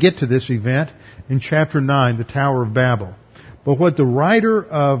finally get to this event in chapter 9, the Tower of Babel. But what the writer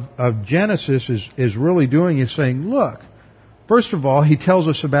of Genesis is really doing is saying, look, first of all, he tells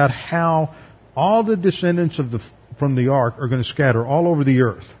us about how all the descendants from the ark are going to scatter all over the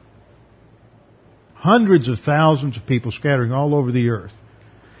earth. Hundreds of thousands of people scattering all over the earth.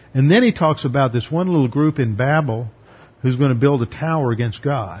 And then he talks about this one little group in Babel who's going to build a tower against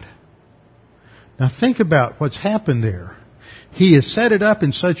God. Now think about what's happened there. He has set it up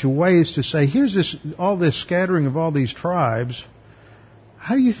in such a way as to say, here's all this scattering of all these tribes.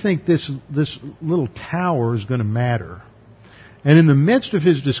 How do you think this little tower is going to matter? And in the midst of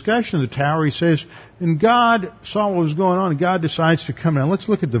his discussion of the tower, he says, and God saw what was going on, and God decides to come in. Let's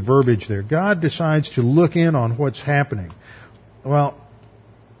look at the verbiage there. God decides to look in on what's happening. Well,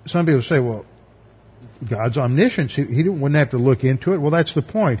 some people say, well, God's omniscience. He wouldn't have to look into it. Well, that's the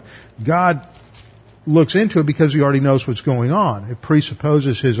point. God looks into it because he already knows what's going on. It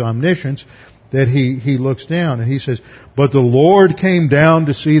presupposes his omniscience that he looks down. And he says, but the Lord came down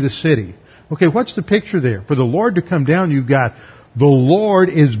to see the city. Okay, what's the picture there? For the Lord to come down, you've got the Lord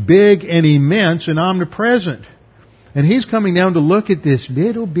is big and immense and omnipresent. And he's coming down to look at this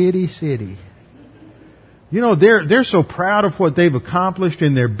little bitty city. You know, they're so proud of what they've accomplished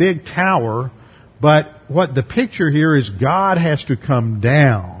in their big tower, but what the picture here is God has to come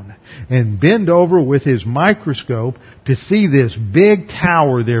down and bend over with his microscope to see this big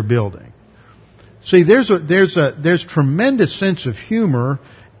tower they're building. See, there's tremendous sense of humor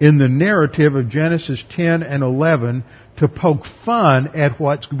in the narrative of Genesis 10 and 11 to poke fun at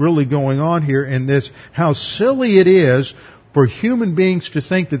what's really going on here in this, how silly it is for human beings to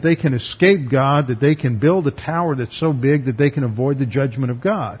think that they can escape God, that they can build a tower that's so big that they can avoid the judgment of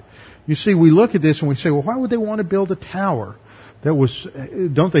God. You see, we look at this and we say, well, why would they want to build a tower?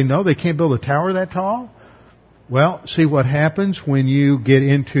 Don't they know they can't build a tower that tall? Well, see what happens when you get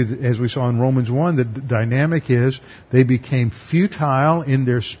into, as we saw in Romans 1, the dynamic is they became futile in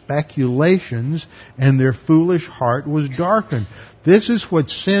their speculations and their foolish heart was darkened. This is what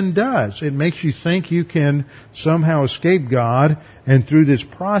sin does. It makes you think you can somehow escape God, and through this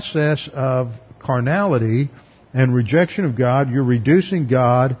process of carnality and rejection of God, you're reducing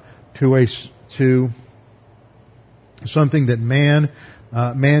God to something that man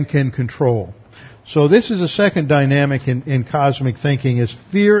can control. So this is a second dynamic in cosmic thinking, is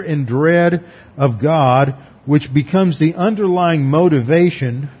fear and dread of God, which becomes the underlying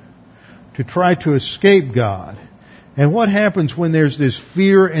motivation to try to escape God. And what happens when there's this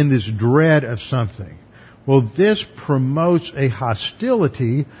fear and this dread of something? Well, this promotes a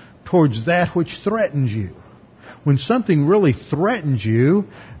hostility towards that which threatens you. When something really threatens you,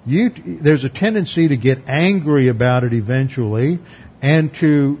 there's a tendency to get angry about it eventually and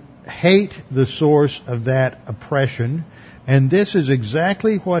to hate the source of that oppression. And this is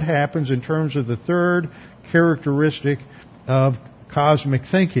exactly what happens in terms of the third characteristic of cosmic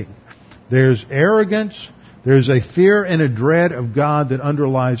thinking. There's arrogance, there's a fear and a dread of God that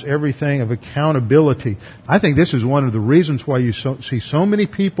underlies everything, of accountability. I think this is one of the reasons why you see so many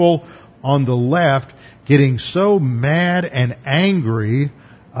people on the left getting so mad and angry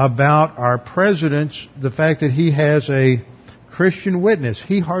about our president, the fact that he has a Christian witness.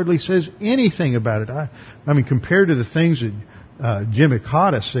 He hardly says anything about it. I mean, compared to the things that Jimmy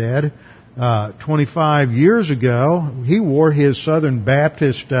Cotta said 25 years ago, he wore his Southern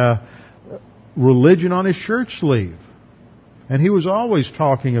Baptist religion on his shirt sleeve. And he was always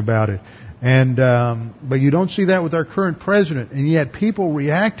talking about it. But you don't see that with our current president, and yet people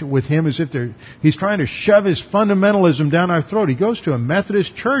react with him as if he's trying to shove his fundamentalism down our throat. He goes to a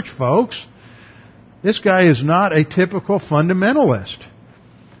Methodist church, folks. This guy is not a typical fundamentalist.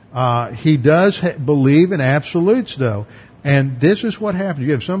 He does believe in absolutes, though. And this is what happens.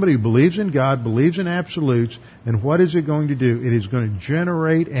 You have somebody who believes in God, believes in absolutes, and what is it going to do? It is going to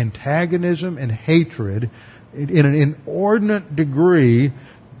generate antagonism and hatred in an inordinate degree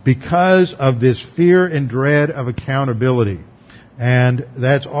because of this fear and dread of accountability. And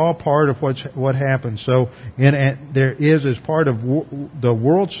that's all part of what happens. So there is, as part of the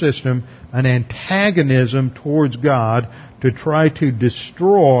world system, an antagonism towards God to try to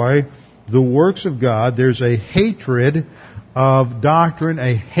destroy the works of God. There's a hatred of doctrine,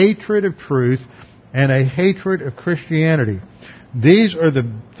 a hatred of truth, and a hatred of Christianity. These are the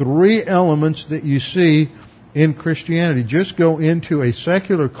three elements that you see in Christianity. Just go into a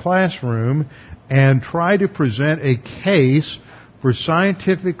secular classroom and try to present a case for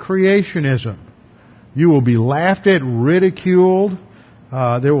scientific creationism. You will be laughed at, ridiculed.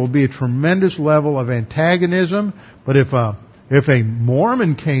 There will be a tremendous level of antagonism. But if a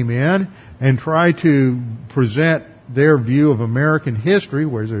Mormon came in and tried to present their view of American history,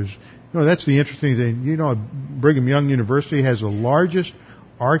 where that's the interesting thing. Brigham Young University has the largest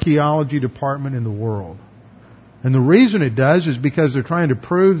archaeology department in the world. And the reason it does is because they're trying to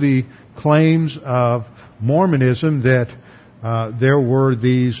prove the claims of Mormonism that there were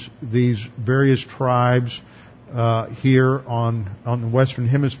these various tribes here on the Western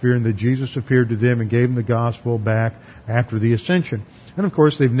Hemisphere, and that Jesus appeared to them and gave them the gospel back after the ascension. And of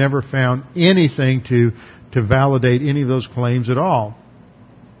course, they've never found anything to validate any of those claims at all.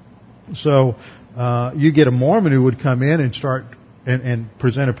 So you get a Mormon who would come in and start and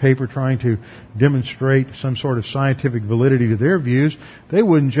present a paper trying to demonstrate some sort of scientific validity to their views. They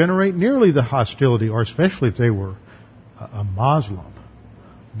wouldn't generate nearly the hostility, or especially if they were a Muslim.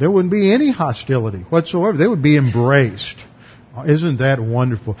 There wouldn't be any hostility whatsoever. They would be embraced. Isn't that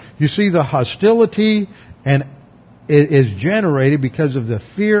wonderful? You see, the hostility is generated because of the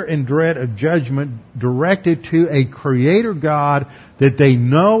fear and dread of judgment directed to a creator God that they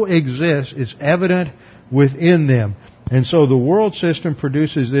know exists. It's evident within them. And so the world system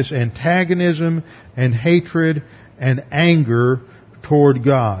produces this antagonism and hatred and anger toward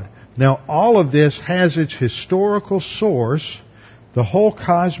God. Now, all of this has its historical source. The whole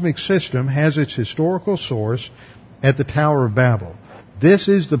cosmic system has its historical source at the Tower of Babel. This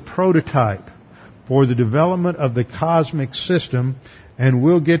is the prototype for the development of the cosmic system, and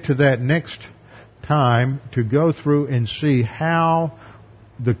we'll get to that next time to go through and see how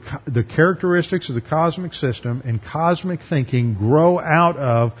the characteristics of the cosmic system and cosmic thinking grow out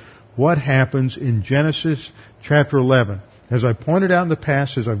of what happens in Genesis chapter 11. As I pointed out in the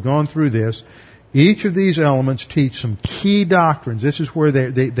past, as I've gone through this, each of these elements teach some key doctrines. This is where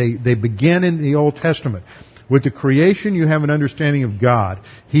they begin in the Old Testament. With the creation, you have an understanding of God.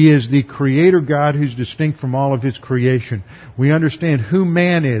 He is the creator God who's distinct from all of His creation. We understand who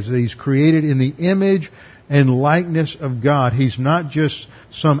man is, that he's created in the image and likeness of God. He's not just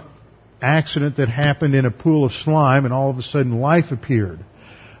some accident that happened in a pool of slime and all of a sudden life appeared.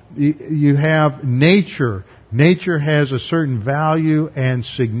 You have nature. Nature has a certain value and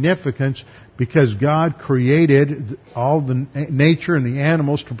significance because God created all the nature and the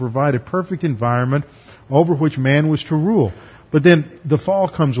animals to provide a perfect environment over which man was to rule. But then the fall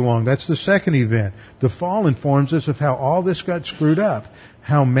comes along. That's the second event. The fall informs us of how all this got screwed up.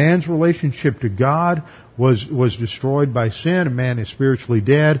 How man's relationship to God was destroyed by sin, and man is spiritually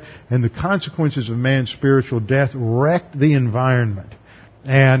dead, and the consequences of man's spiritual death wrecked the environment.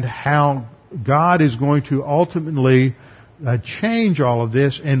 And how God is going to ultimately change all of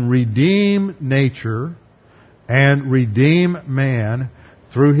this and redeem nature and redeem man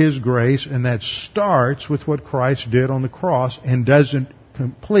through His grace, and that starts with what Christ did on the cross and doesn't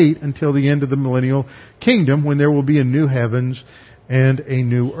complete until the end of the millennial kingdom, when there will be a new heavens and a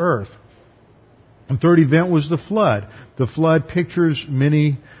new earth. The third event was the flood. The flood pictures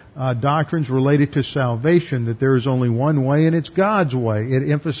many doctrines related to salvation, that there is only one way, and it's God's way. It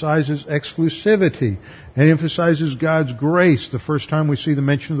emphasizes exclusivity. It emphasizes God's grace. The first time we see the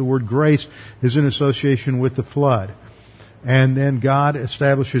mention of the word grace is in association with the flood. And then God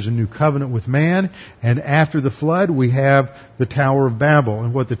establishes a new covenant with man. And after the flood, we have the Tower of Babel.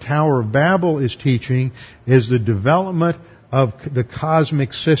 And what the Tower of Babel is teaching is the development of the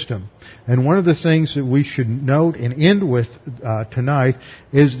cosmic system. And one of the things that we should note and end with tonight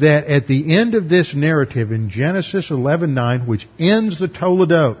is that at the end of this narrative in Genesis 11:9, which ends the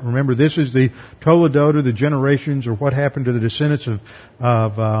Toledot. Remember, this is the Toledot, or the generations, or what happened to the descendants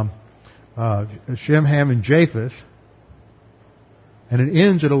Shem, Ham, and Japheth, and it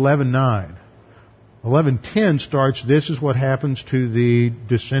ends at 11:9. 11:10 starts, this is what happens to the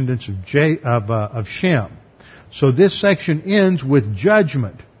descendants of Shem. So this section ends with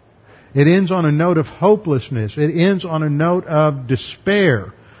judgment. It ends on a note of hopelessness. It ends on a note of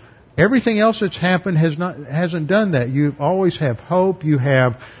despair. Everything else that's happened hasn't done that. You always have hope. You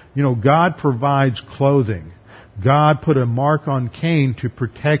have, God provides clothing. God put a mark on Cain to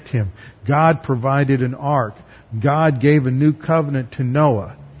protect him. God provided an ark. God gave a new covenant to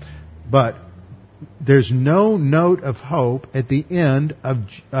Noah. But there's no note of hope at the end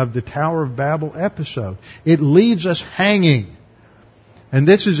of the Tower of Babel episode. It leaves us hanging. And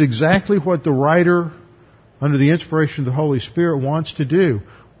this is exactly what the writer, under the inspiration of the Holy Spirit, wants to do.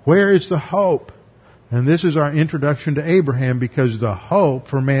 Where is the hope? And this is our introduction to Abraham, because the hope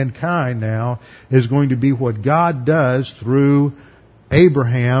for mankind now is going to be what God does through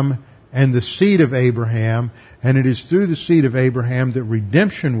Abraham and the seed of Abraham. And it is through the seed of Abraham that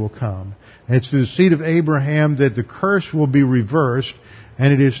redemption will come. And it's through the seed of Abraham that the curse will be reversed.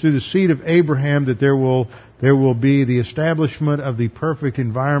 And it is through the seed of Abraham that there will be the establishment of the perfect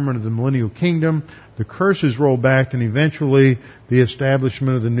environment of the millennial kingdom. The curses roll back, and eventually the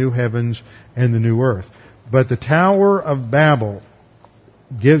establishment of the new heavens and the new earth. But the Tower of Babel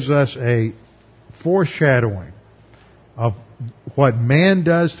gives us a foreshadowing of what man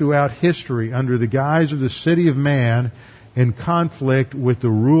does throughout history under the guise of the city of man in conflict with the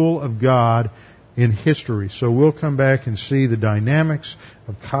rule of God in history. So we'll come back and see the dynamics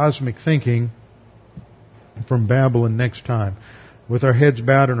of cosmic thinking from Babylon next time, with our heads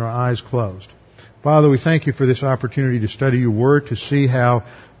bowed and our eyes closed. Father, we thank you for this opportunity to study your word, to see how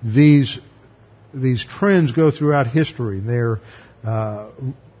these trends go throughout history. They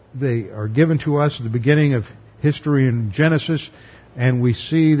are given to us at the beginning of history in Genesis, and we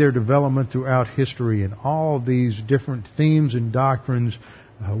see their development throughout history, and all of these different themes and doctrines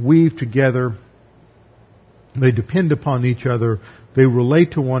weave together. They depend upon each other. They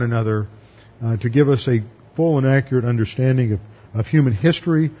relate to one another to give us a full and accurate understanding of human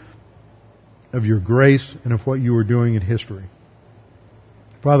history, of your grace, and of what you are doing in history.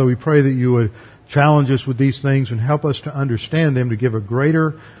 Father, we pray that you would challenge us with these things and help us to understand them, to give a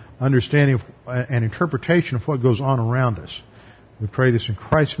greater understanding and interpretation of what goes on around us. We pray this in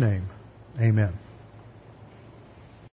Christ's name. Amen.